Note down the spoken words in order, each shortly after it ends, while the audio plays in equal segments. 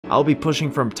I'll be pushing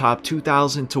from top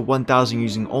 2000 to 1000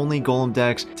 using only Golem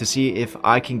decks to see if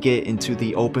I can get into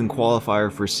the open qualifier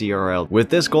for CRL. With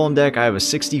this Golem deck, I have a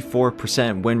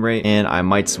 64% win rate, and I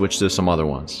might switch to some other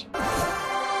ones.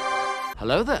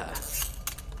 Hello there.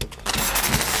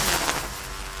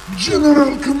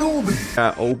 General Kenobi.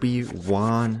 Got Obi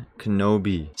Wan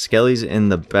Kenobi. Skelly's in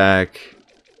the back.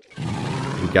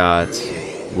 We got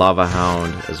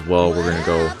Lavaloon as well. We're gonna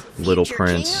go Little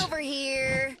Prince.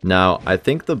 Now, I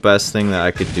think the best thing that I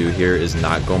could do here is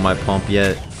not go my pump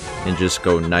yet and just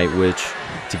go Night Witch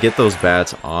to get those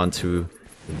bats onto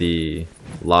the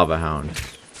Lavaloon.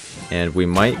 And we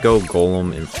might go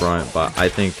Golem in front, but I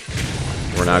think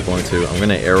we're not going to. I'm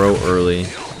gonna arrow early,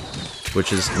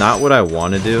 which is not what I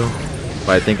want to do, but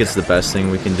I think it's the best thing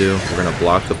we can do. We're going to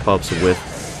block the pups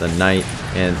with the knight,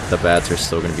 and the bats are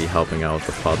still going to be helping out with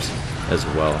the pups as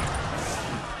well.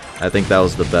 I think that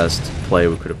was the best play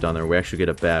we could have done there. We actually get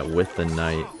a bat with the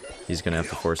knight. He's going to have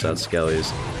to force out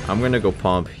Skellies. I'm going to go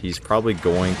pump. He's probably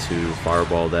going to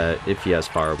fireball that if he has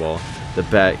fireball. The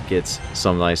bat gets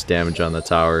some nice damage on the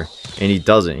tower, and he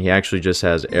doesn't. He actually just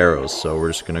has arrows, so we're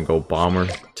just going to go bomber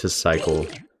to cycle.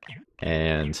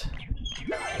 And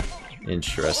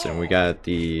interesting, we got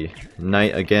the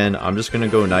knight again. I'm just gonna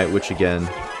go Night Witch again.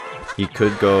 He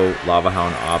could go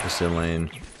Lavaloon opposite lane.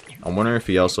 I'm wondering if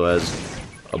he also has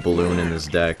a balloon in his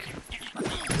deck.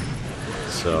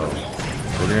 So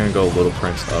we're gonna go Little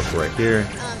Prince up right here.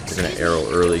 We're gonna arrow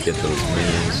early, get those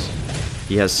minions.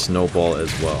 He has snowball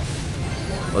as well.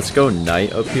 Let's go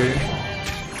Knight up here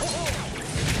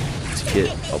to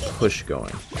get a push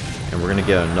going, and we're gonna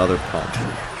get another pump.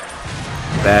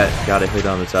 Bat got a hit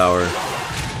on the tower.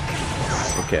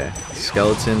 Okay,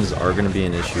 skeletons are going to be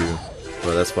an issue,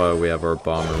 but that's why we have our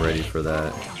bomber ready for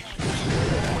that.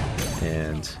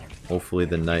 And hopefully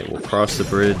the knight will cross the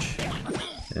bridge,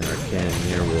 and our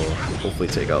cannoneer will hopefully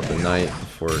take out the knight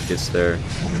before it gets there.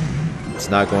 It's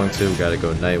not going to. We got to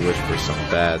go Night Witch for some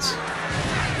bats,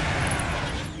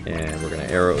 and we're going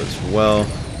to arrow as well.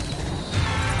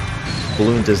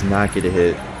 Balloon does not get a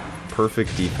hit.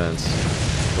 Perfect defense.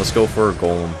 Let's go for a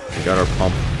golem. We got our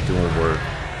pump doing work.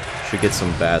 Should get some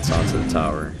bats onto the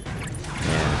tower.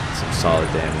 And some solid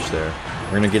damage there.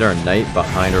 We're going to get our knight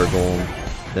behind our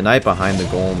golem. The knight behind the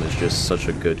golem is just such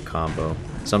a good combo.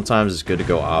 Sometimes it's good to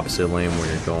go opposite lane when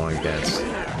you're going against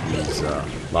these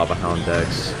Lavaloon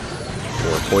decks.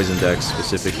 Or poison decks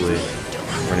specifically.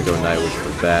 We're going to go Night Witch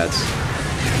for bats.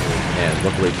 And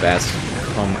luckily bats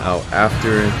come out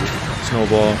after the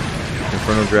snowball.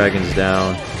 Inferno Dragon's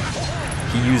down.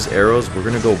 He used arrows. We're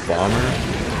gonna go bomber,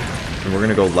 and we're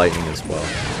gonna go lightning as well.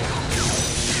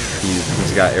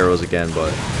 He's got arrows again,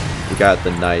 but we got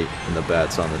the knight and the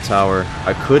bats on the tower.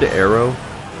 I could arrow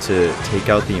to take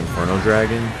out the Inferno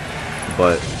Dragon,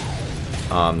 but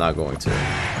I'm not going to.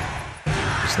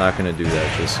 Just not gonna do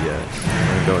that just yet.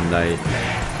 I'm gonna go knight.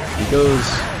 He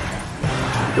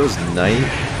goes knight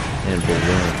and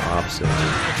balloon opposite.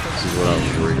 This is what I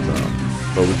was worried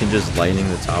about. But we can just lightning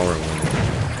the tower and win.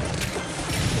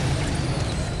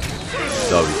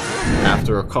 W.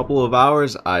 After a couple of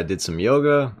hours, I did some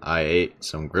yoga, I ate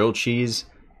some grilled cheese,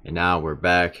 and now we're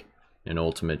back in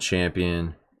Ultimate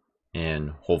Champion,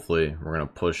 and hopefully we're going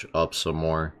to push up some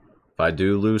more. If I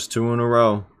do lose 2 in a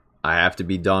row, I have to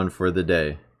be done for the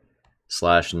day.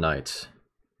 / night.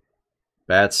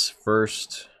 Bats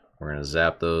first. We're going to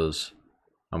zap those.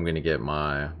 I'm going to get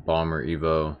my Bomber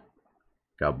Evo.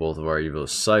 Got both of our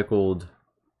Evos cycled.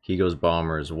 He goes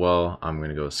Bomber as well. I'm going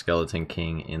to go Skeleton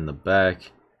King in the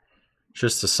back.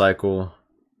 Just to cycle.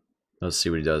 Let's see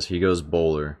what he does. He goes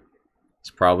Bowler.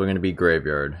 It's probably going to be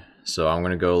Graveyard. So I'm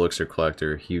going to go Elixir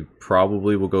Collector. He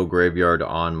probably will go Graveyard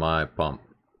on my pump.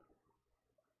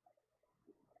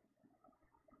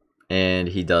 And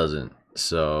he doesn't.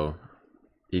 So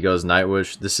he goes Night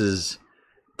Witch. This is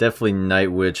definitely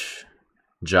Night Witch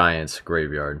Giants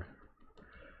Graveyard.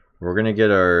 We're going to get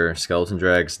our Skeleton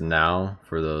Drags now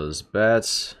for those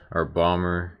bats. Our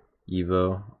Bomber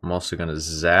Evo. I'm also going to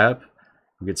zap.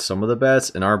 Get some of the bats.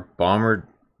 And our Bomber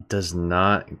does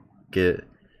not get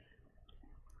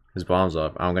his bombs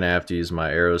up. I'm going to have to use my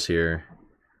arrows here.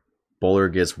 Bowler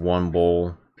gets 1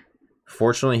 bowl.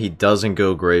 Fortunately, he doesn't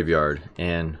go Graveyard.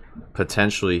 And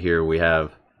potentially here we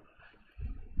have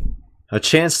a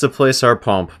chance to place our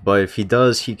pump. But if he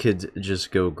does, he could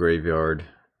just go Graveyard.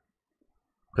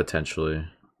 Potentially.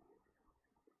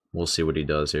 We'll see what he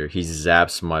does here. He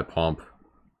zaps my pump.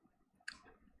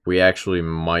 We actually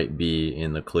might be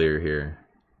in the clear here.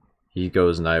 He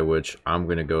goes Night Witch. I'm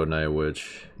going to go Night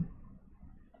Witch.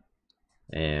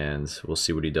 And we'll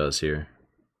see what he does here.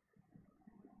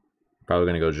 Probably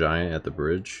going to go Giant at the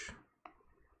bridge.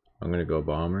 I'm going to go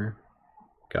bomber.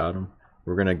 Got him.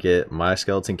 We're going to get my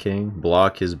Skeleton King,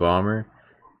 block his bomber.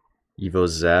 Evo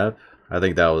Zap. I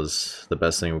think that was the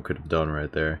best thing we could have done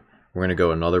right there. We're going to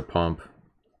go another pump.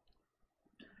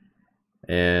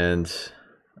 And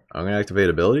I'm going to activate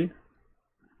ability.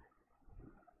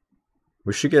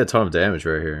 We should get a ton of damage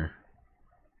right here.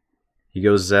 He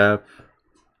goes Zap.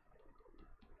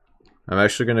 I'm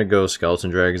actually going to go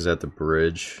Skeleton Dragons at the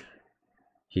bridge.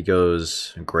 He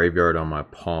goes Graveyard on my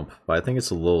pump, but I think it's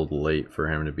a little late for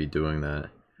him to be doing that.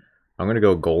 I'm going to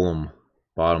go Golem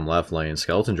bottom left lane.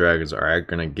 Skeleton Dragons are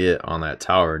going to get on that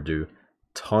tower, do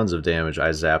tons of damage.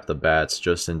 I zap the bats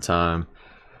just in time.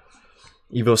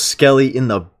 Evo Skelly in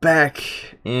the back,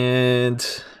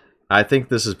 and I think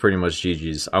this is pretty much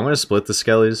GG's. I'm going to split the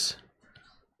Skellies.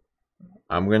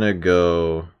 I'm going to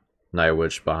go Night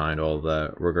Witch behind all of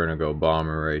that. We're going to go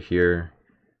Bomber right here,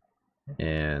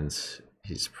 and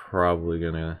he's probably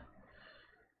going to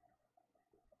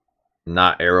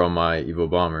not arrow my Evo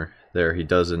Bomber. There, he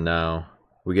does it now.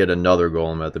 We get another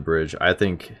Golem at the bridge. I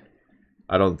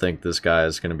don't think this guy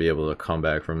is going to be able to come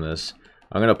back from this.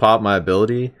 I'm going to pop my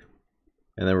ability,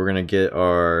 and then we're going to get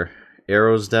our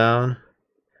arrows down.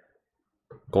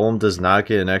 Golem does not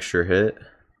get an extra hit,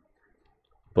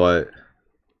 but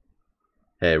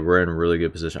hey, we're in a really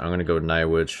good position. I'm going to go Night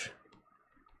Witch.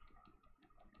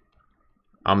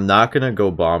 I'm not going to go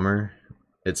Bomber.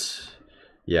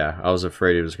 Yeah, I was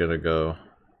afraid he was going to go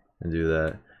and do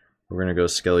that. We're going to go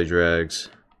Skelly Drags.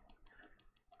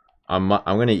 I'm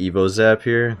going to Evo Zap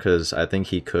here because I think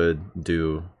he could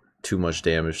do too much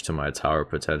damage to my tower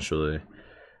potentially.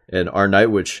 And our Night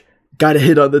Witch got a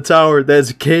hit on the tower.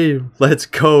 That's game. Let's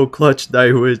go, clutch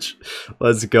Night Witch.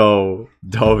 Let's go.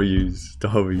 W's.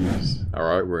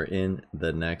 Alright, we're in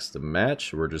the next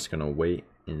match. We're just going to wait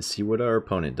and see what our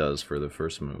opponent does for the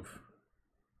first move.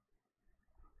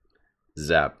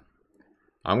 Zap.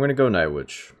 I'm going to go Night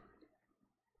Witch.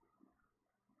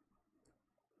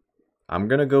 I'm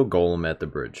going to go Golem at the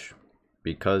bridge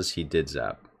because he did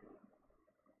zap.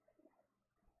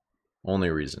 Only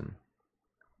reason.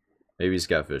 Maybe he's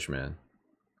got Fishman.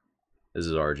 This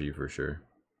is RG for sure.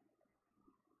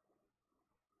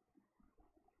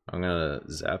 I'm going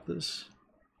to zap this.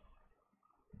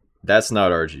 That's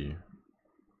not RG.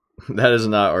 That is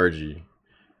not RG.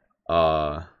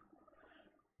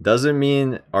 Doesn't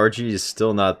mean RG is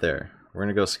still not there. We're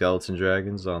going to go Skeleton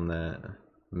Dragons on that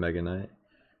Mega Knight.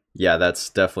 Yeah, that's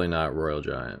definitely not Royal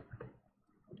Giant.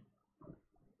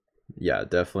 Yeah,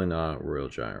 definitely not Royal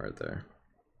Giant right there.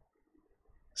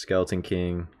 Skeleton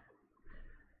King.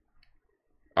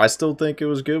 I still think it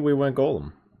was good we went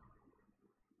Golem.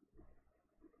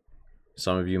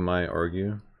 Some of you might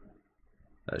argue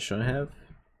that I shouldn't have.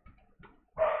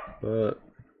 But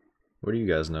what do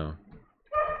you guys know?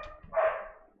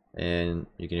 And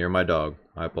you can hear my dog.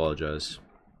 I apologize.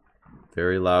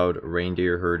 Very loud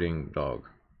reindeer herding dog.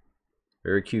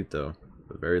 Very cute though,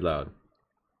 but very loud.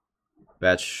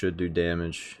 Bats should do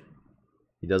damage.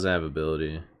 He doesn't have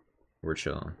ability. We're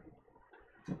chilling.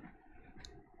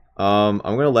 I'm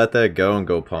gonna let that go and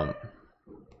go pump.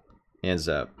 And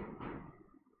zap.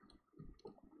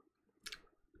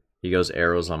 He goes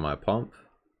arrows on my pump.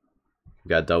 We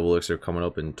got double elixir coming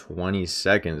up in 20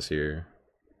 seconds here.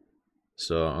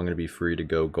 So I'm gonna be free to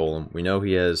go Golem. We know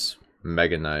he has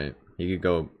Mega Knight. He could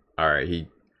go. Alright, he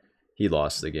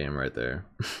lost the game right there.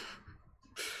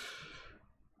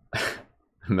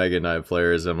 Mega Knight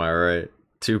players, am I right?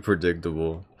 Too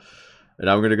predictable. And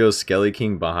I'm gonna go Skelly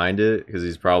King behind it because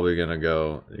he's probably gonna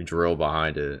go drill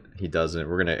behind it. He doesn't.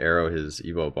 We're gonna arrow his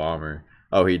Evo Bomber.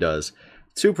 Oh, he does.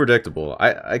 Too predictable.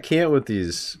 I can't with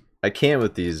these. I can't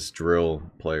with these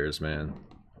drill players, man.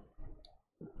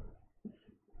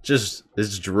 Just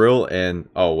this drill and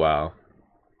oh wow,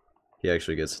 he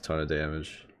actually gets a ton of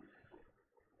damage.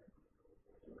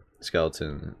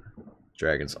 Skeleton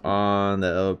Dragons on the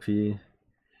LP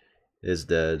is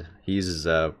dead. He uses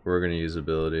Zap. We're gonna use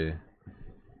ability.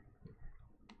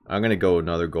 I'm gonna go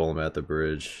another Golem at the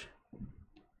bridge.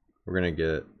 We're gonna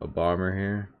get a Bomber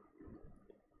here.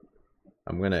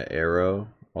 I'm gonna arrow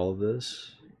all of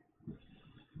this.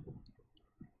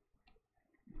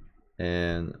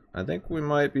 And I think we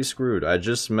might be screwed. I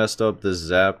just messed up this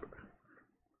Zap.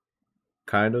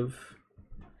 Kind of.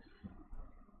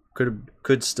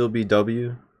 Could still be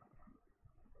W.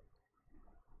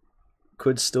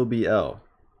 Could still be L.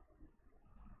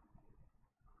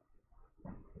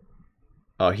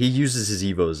 Oh, he uses his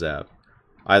Evo Zap.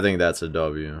 I think that's a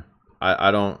W.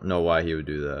 I don't know why he would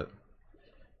do that.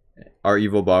 Our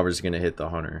Evo Bomber is going to hit the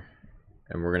Hunter.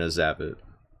 And we're going to zap it.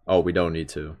 Oh, we don't need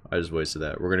to. I just wasted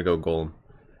that. We're going to go Golem.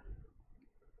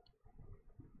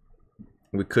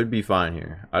 we could be fine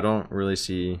here. I don't really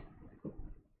see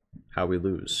how we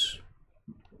lose.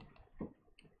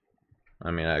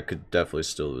 I mean, I could definitely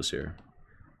still lose here.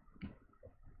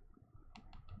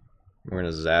 We're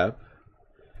gonna zap.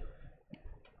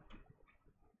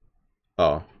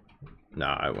 Oh.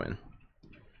 Nah, I win.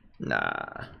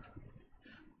 Nah.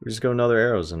 We just go another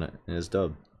arrows in it, and it's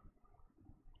dub.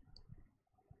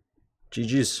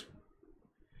 GG's.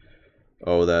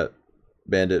 Oh, that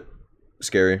bandit.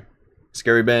 Scary.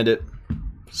 Scary bandit.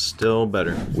 Still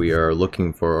better. We are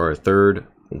looking for our third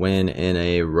win in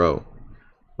a row.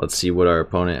 Let's see what our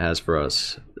opponent has for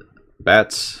us.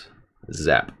 Bats.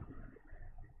 Zap.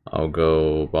 I'll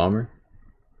go bomber.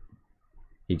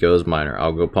 He goes miner.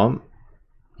 I'll go pump.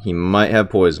 He might have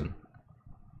poison.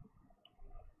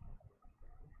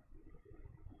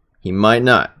 He might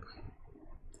not.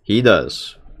 He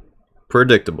does.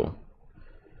 Predictable.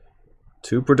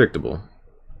 Too predictable.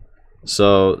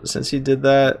 So, since he did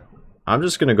that, I'm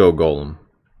just gonna go Golem.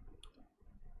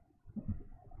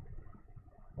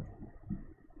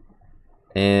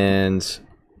 And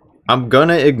I'm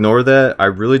gonna ignore that. I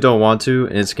really don't want to,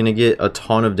 and it's gonna get a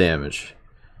ton of damage.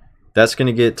 That's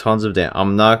gonna get tons of damage.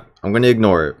 I'm gonna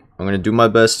ignore it. I'm gonna do my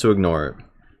best to ignore it.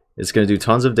 It's gonna do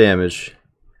tons of damage.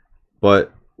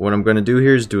 But what I'm gonna do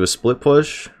here is do a split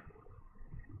push.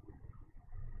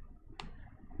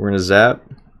 We're gonna zap.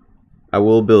 I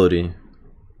will ability.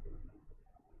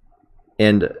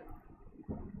 And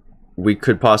we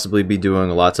could possibly be doing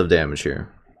lots of damage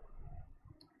here.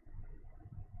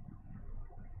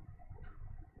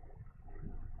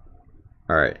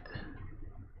 Alright.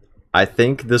 I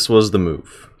think this was the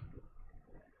move.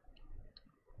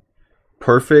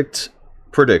 Perfect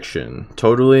prediction.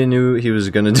 Totally knew he was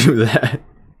gonna do that.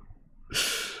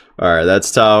 Alright,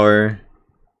 that's tower.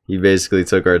 He basically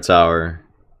took our tower.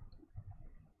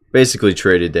 Basically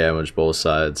traded damage both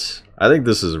sides. I think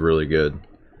this is really good.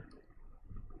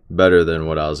 Better than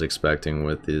what I was expecting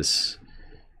with this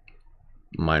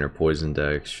minor poison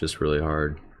deck. It's just really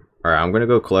hard. Alright, I'm gonna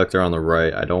go collector on the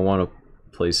right. I don't want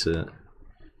to place it.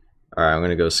 Alright, I'm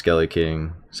gonna go Skelly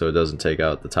King so it doesn't take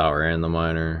out the tower and the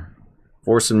miner.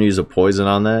 Force him to use a poison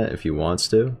on that if he wants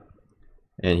to.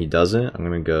 And he doesn't. I'm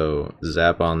gonna go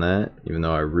zap on that, even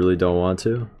though I really don't want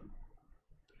to.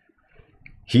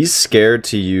 He's scared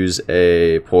to use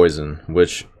a poison,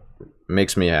 which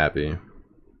makes me happy.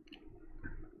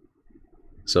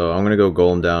 So I'm gonna go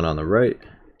Golem down on the right.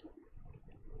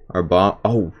 Our bomb.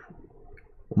 Oh,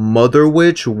 Mother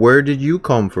Witch, where did you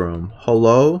come from?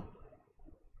 Hello?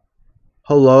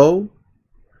 Hello?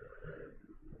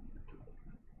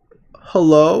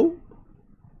 Hello?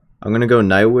 I'm gonna go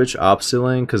Night Witch opposite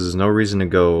lane because there's no reason to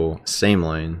go same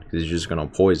lane because he's just gonna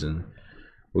poison.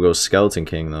 We'll go Skeleton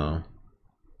King though.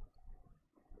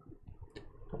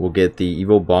 We'll get the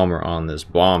evil bomber on this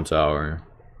bomb tower,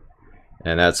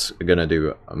 and that's gonna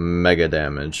do mega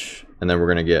damage. And then we're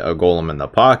gonna get a golem in the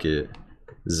pocket.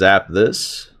 Zap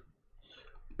this.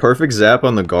 Perfect zap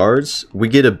on the guards. We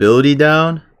get ability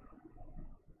down,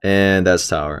 and that's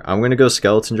tower. I'm gonna go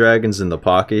skeleton dragons in the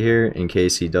pocket here in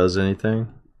case he does anything.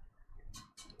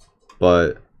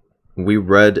 But we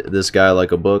read this guy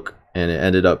like a book, and it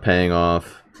ended up paying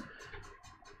off.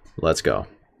 Let's go.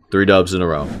 3 dubs in a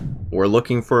row. We're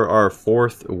looking for our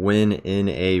 4th win in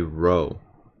a row.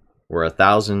 We're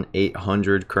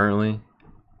 1,800 currently,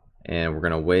 and we're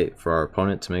gonna wait for our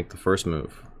opponent to make the first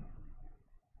move.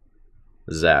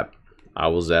 Zap. I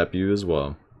will zap you as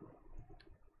well.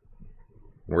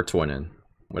 We're twinning.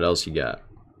 What else you got?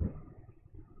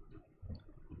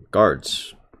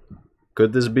 Guards.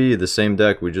 Could this be the same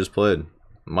deck we just played?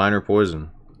 Minor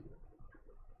poison.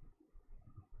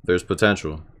 There's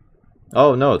potential.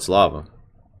 Oh no, it's lava.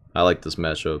 I like this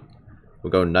matchup.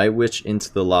 We'll go Night Witch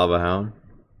into the Lava Hound.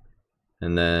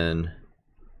 And then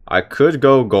I could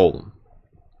go Golem,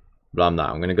 but I'm not.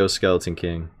 I'm gonna go Skeleton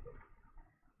King.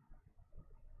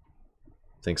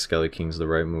 I think Skelly King's the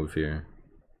right move here.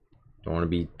 Don't want to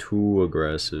be too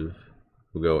aggressive.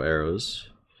 We'll go arrows.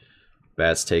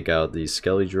 Bats take out the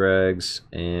Skelly Drags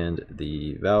and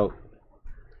the Valk.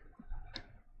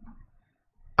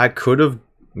 I could have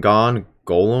gone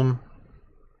Golem,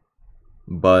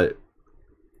 but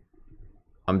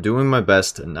I'm doing my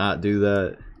best to not do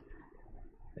that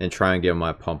and try and get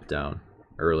my pump down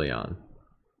early on.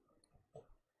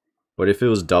 But if it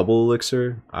was double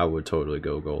elixir, I would totally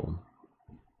go Golem.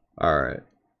 Alright.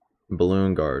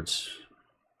 Balloon guards.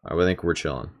 I think we're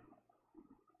chilling.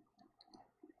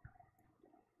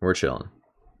 We're chilling.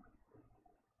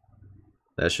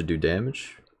 That should do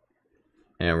damage.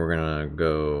 And we're gonna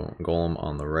go Golem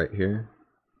on the right here.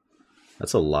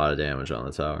 That's a lot of damage on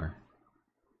the tower.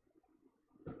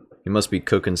 He must be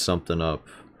cooking something up.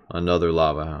 Another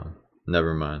lava hound.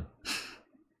 Never mind.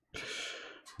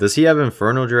 Does he have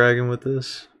Inferno Dragon with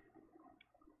this?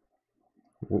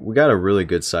 We got a really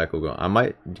good cycle going. I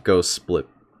might go split.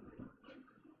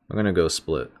 I'm gonna go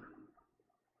split.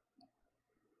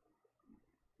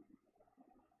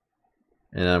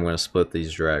 And I'm gonna split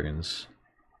these dragons.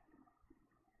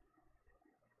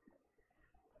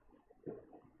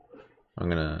 I'm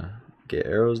gonna get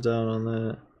arrows down on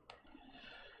that.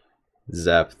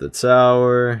 Zap the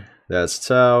tower. That's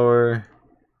tower.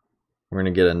 We're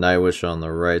gonna get a Night Witch on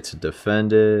the right to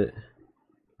defend it.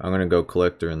 I'm gonna go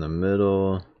Collector in the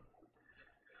middle.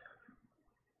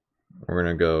 We're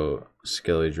gonna go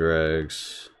Skelly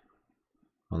Drags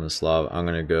on this lava. I'm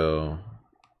gonna go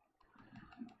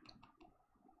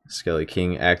Skelly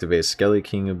King. Activate Skelly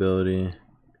King ability.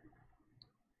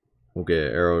 We'll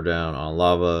get arrow down on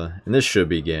lava, and this should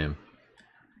be game.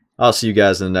 I'll see you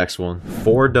guys in the next one.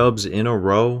 4 dubs in a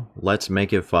row. Let's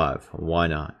make it 5. Why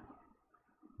not?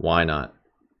 Why not?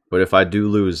 But if I do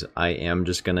lose, I am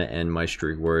just gonna end my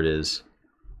streak where it is.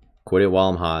 Quit it while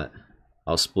I'm hot.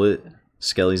 I'll split.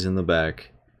 Skelly's in the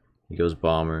back. He goes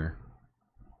Bomber.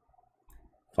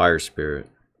 Fire Spirit.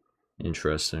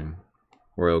 Interesting.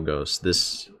 Royal Ghost.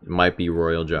 This might be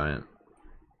Royal Giant.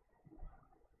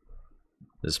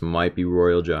 This might be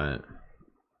Royal Giant.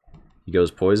 He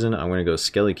goes Poison. I'm going to go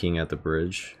Skelly King at the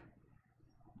bridge.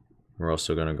 We're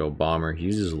also going to go Bomber. He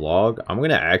uses Log. I'm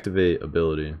going to activate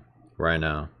ability right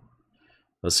now.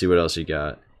 Let's see what else he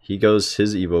got. He goes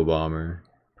his Evo Bomber.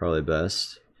 Probably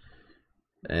best.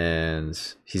 And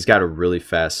he's got a really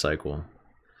fast cycle.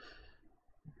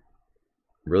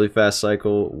 Really fast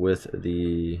cycle with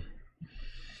the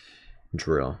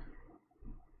drill.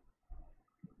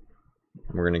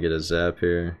 We're going to get a zap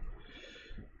here.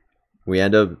 We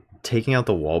end up taking out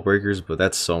the wall breakers, but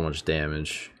that's so much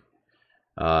damage.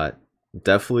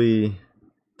 Definitely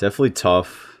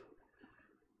tough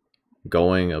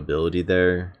going ability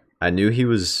there. I knew he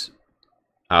was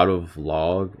out of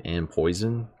Log and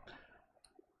Poison,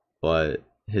 but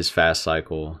his fast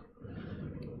cycle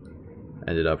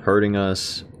ended up hurting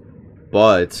us.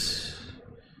 But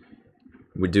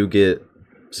we do get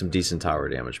some decent tower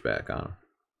damage back on him.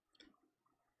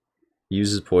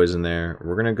 Uses Poison there.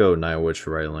 We're gonna go Night Witch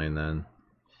right lane then.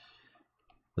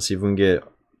 Let's see if we can get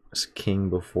King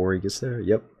before he gets there.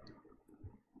 Yep.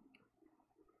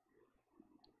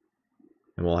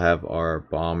 And we'll have our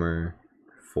Bomber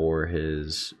for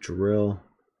his drill.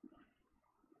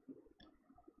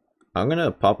 I'm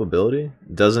gonna pop ability.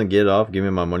 Doesn't get off. Give me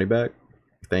my money back.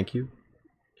 Thank you.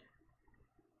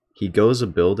 He goes a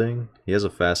building. He has a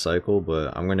fast cycle,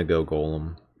 but I'm gonna go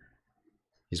Golem.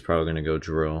 He's probably gonna go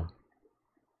drill.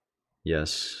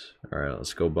 Yes. Alright,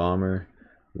 let's go Bomber.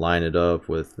 Line it up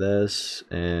with this,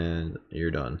 and you're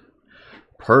done.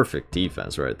 Perfect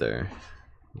defense right there.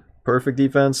 Perfect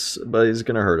defense, but he's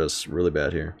gonna hurt us really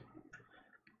bad here.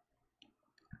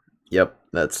 Yep,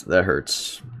 that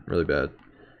hurts really bad.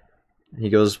 He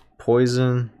goes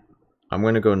Poison. I'm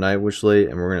gonna go Night Witch late,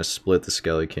 and we're gonna split the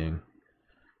Skelly King.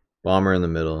 Bomber in the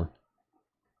middle.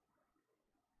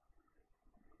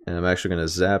 And I'm actually gonna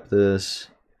zap this.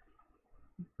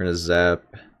 We're gonna zap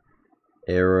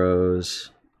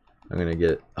arrows. I'm gonna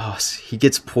get, oh, he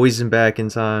gets Poison back in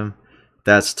time.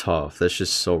 That's tough. That's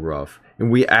just so rough.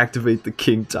 And we activate the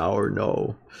King Tower.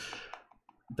 No,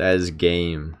 that is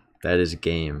game. That is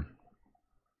game.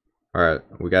 All right,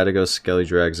 we gotta go Skelly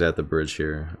Drags at the bridge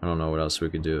here. I don't know what else we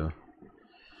could do.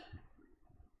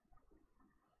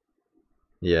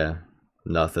 Yeah,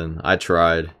 nothing. I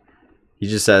tried. He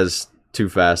just has too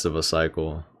fast of a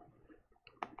cycle.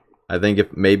 I think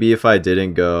if I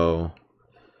didn't go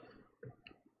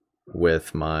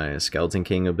with my Skeleton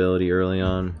King ability early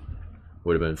on,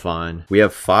 would have been fine. We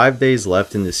have 5 days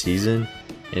left in the season,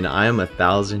 and I am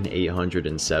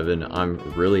 1,807.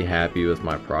 I'm really happy with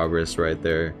my progress right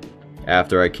there.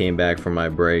 After I came back from my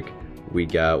break, we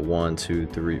got 1, 2,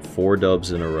 3, 4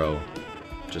 dubs in a row.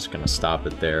 Just gonna stop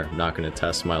it there. I'm not gonna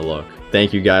test my luck.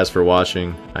 Thank you guys for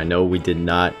watching. I know we did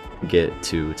not get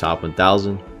to top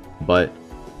 1,000, but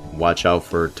watch out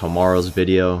for tomorrow's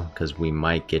video because we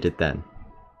might get it then.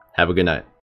 Have a good night.